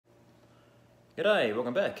G'day,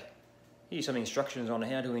 welcome back. Here's some instructions on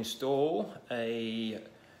how to install a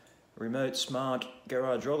remote smart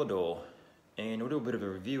garage roller door, and we'll do a bit of a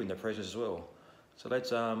review in the process as well. So let's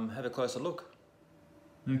have a closer look.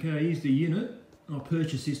 Okay, here's the unit. I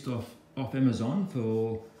purchased this off Amazon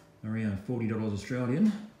for around $40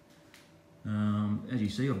 Australian. As you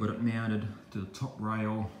see, I've got it mounted to the top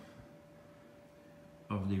rail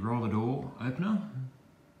of the roller door opener.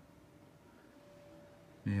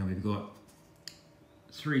 Now we've got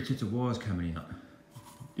 3 sets of wires coming out.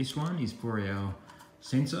 This one is for our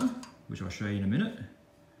sensor, which I'll show you in a minute.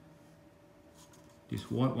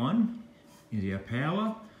 This white one is our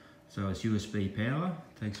power, so it's USB power,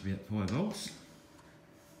 takes about 5 volts.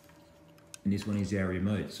 And this one is our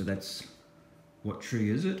remote, so that's what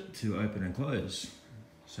triggers it to open and close.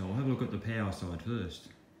 So I'll have a look at the power side first.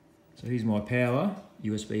 So here's my power,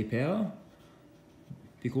 USB power.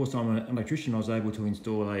 Because I'm an electrician, I was able to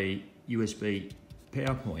install a USB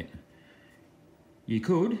power point. You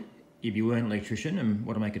could, if you weren't an electrician and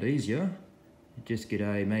want to make it easier, just get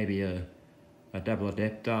maybe a double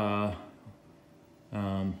adapter,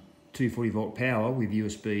 240 volt power with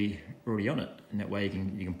USB already on it, and that way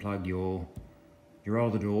you can plug your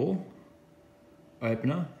roller door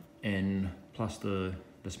opener and plus the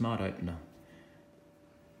smart opener.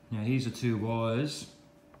 Now here's the 2 wires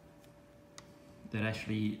that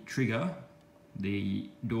actually trigger the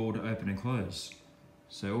door to open and close.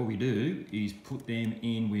 So all we do is put them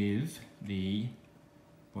in with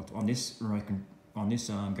on this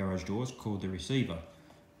garage door is called the receiver.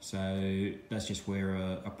 So that's just where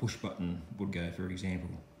a push button would go, for example.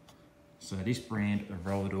 So this brand of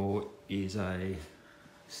roller door is a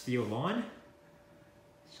steel line.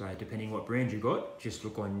 So depending what brand you got, just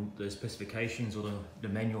look on the specifications or the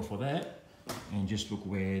manual for that, and just look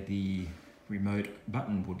where the remote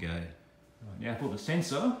button would go. Now for the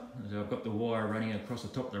sensor, I've got the wire running across the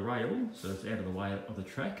top of the rail, so it's out of the way of the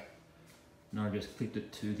track. And I just clipped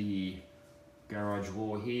it to the garage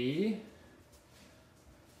wall here,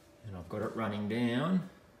 and I've got it running down.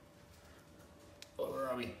 Oh, where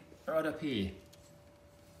are we? Right up here.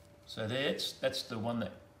 So that's the one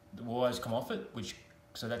that the wires come off it,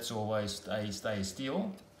 so that's always stays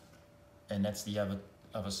still, and that's the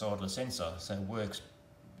other side of the sensor. So it works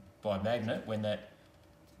by magnet. When that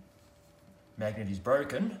magnet is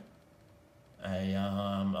broken, a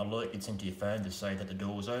alert gets into your phone to say that the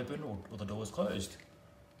door is open or the door is closed.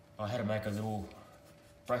 I had to make a little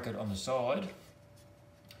bracket on the side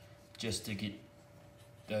just to get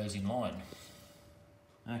those in line.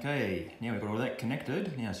 Okay, now we've got all that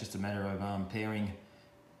connected. Now it's just a matter of pairing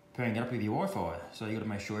it up with your Wi-Fi. So you've got to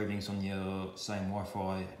make sure everything's on your same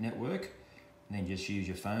Wi-Fi network, and then just use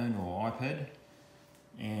your phone or iPad,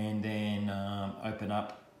 and then open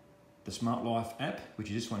up the Smart Life app, which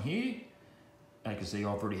is this one here. You can see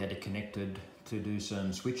I've already had it connected to do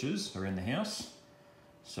some switches around the house.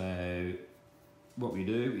 So what we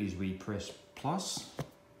do is we press plus,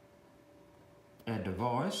 add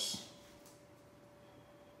device,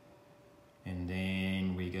 and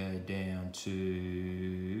then we go down to,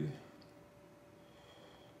 you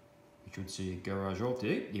should see garage alter.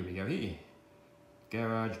 Here we go here.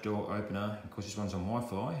 Garage door opener. Of course, this one's on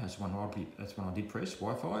Wi-Fi. That's one I did press,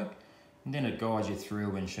 Wi-Fi. And then it guides you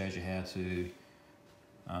through and shows you how to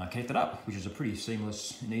connect it up, which is a pretty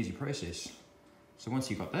seamless and easy process. So once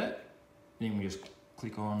you've got that, then we just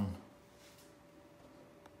click on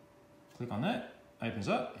that, opens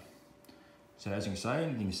up. So as you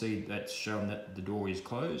can see that's showing that the door is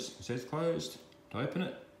closed. It says closed. To open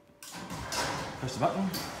it, press the button.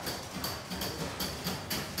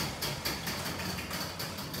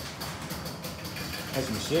 As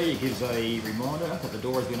you can see, it gives a reminder that the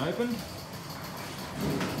door has been opened.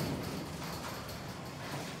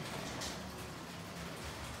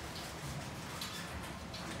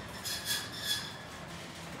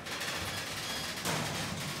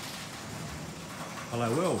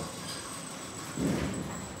 Hello world.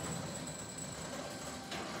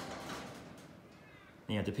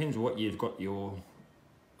 Now it depends what you've got your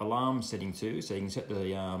alarm setting to, so you can set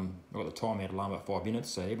the I've got the timeout alarm at 5 minutes,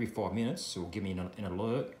 so every 5 minutes it will give me an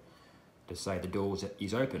alert to say the door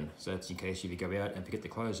is open. So that's in case if you go out and forget to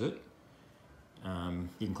close it,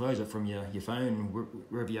 you can close it from your phone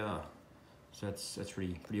wherever you are. So that's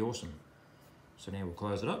pretty awesome. So now we'll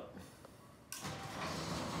close it up.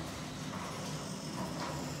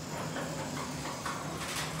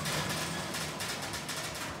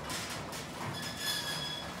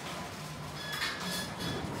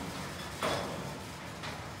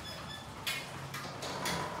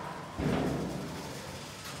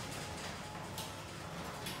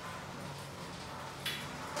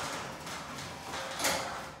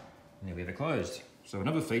 we have it closed. So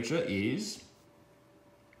another feature is,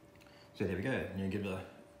 so there we go, and you give an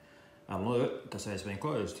alert to say it's been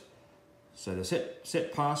closed. So the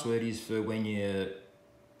set password is for when you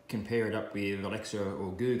compare it up with Alexa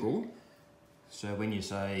or Google. So when you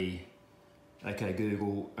say, okay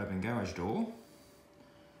Google, open garage door,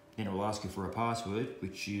 then it will ask you for a password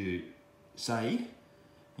which you say,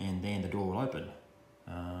 and then the door will open.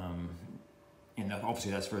 And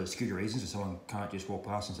obviously that's for security reasons, so someone can't just walk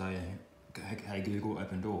past and say, hey Google,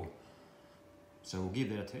 open door. So we'll give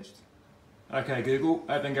that a test. Okay Google,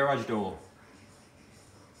 open garage door.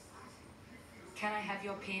 Can I have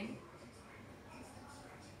your PIN?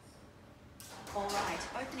 All right,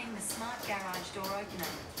 opening the smart garage door opener.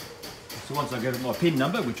 So once I give it my PIN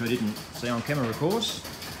number, which I didn't see on camera of course,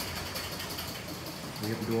 we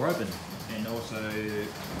get the door open, and also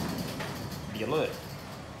the alert.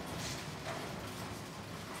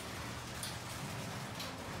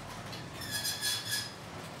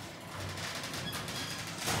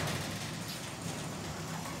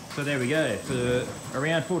 So there we go, for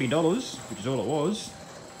around $40, which is all it was,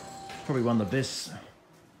 probably one of the best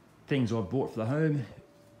things I've bought for the home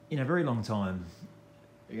in a very long time.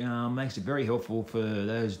 Makes it very helpful for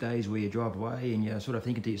those days where you drive away and you're sort of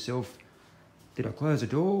thinking to yourself, did I close the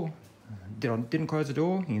door? Didn't close the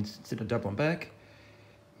door? Instead of doubling back,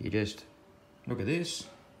 you just look at this,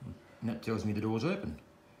 and that tells me the door's open.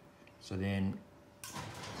 So then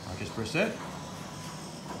I just press that,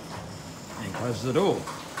 and it closes the door.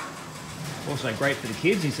 Also great for the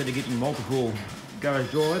kids, instead of getting multiple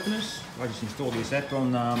garage door openers, I just install this app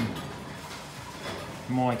on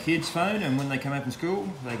my kids' phone, and when they come home from school,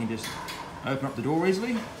 they can just open up the door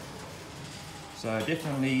easily. So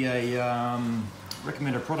definitely a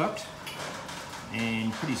recommended product,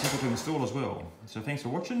 and pretty simple to install as well. So thanks for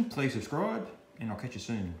watching, please subscribe, and I'll catch you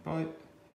soon. Bye.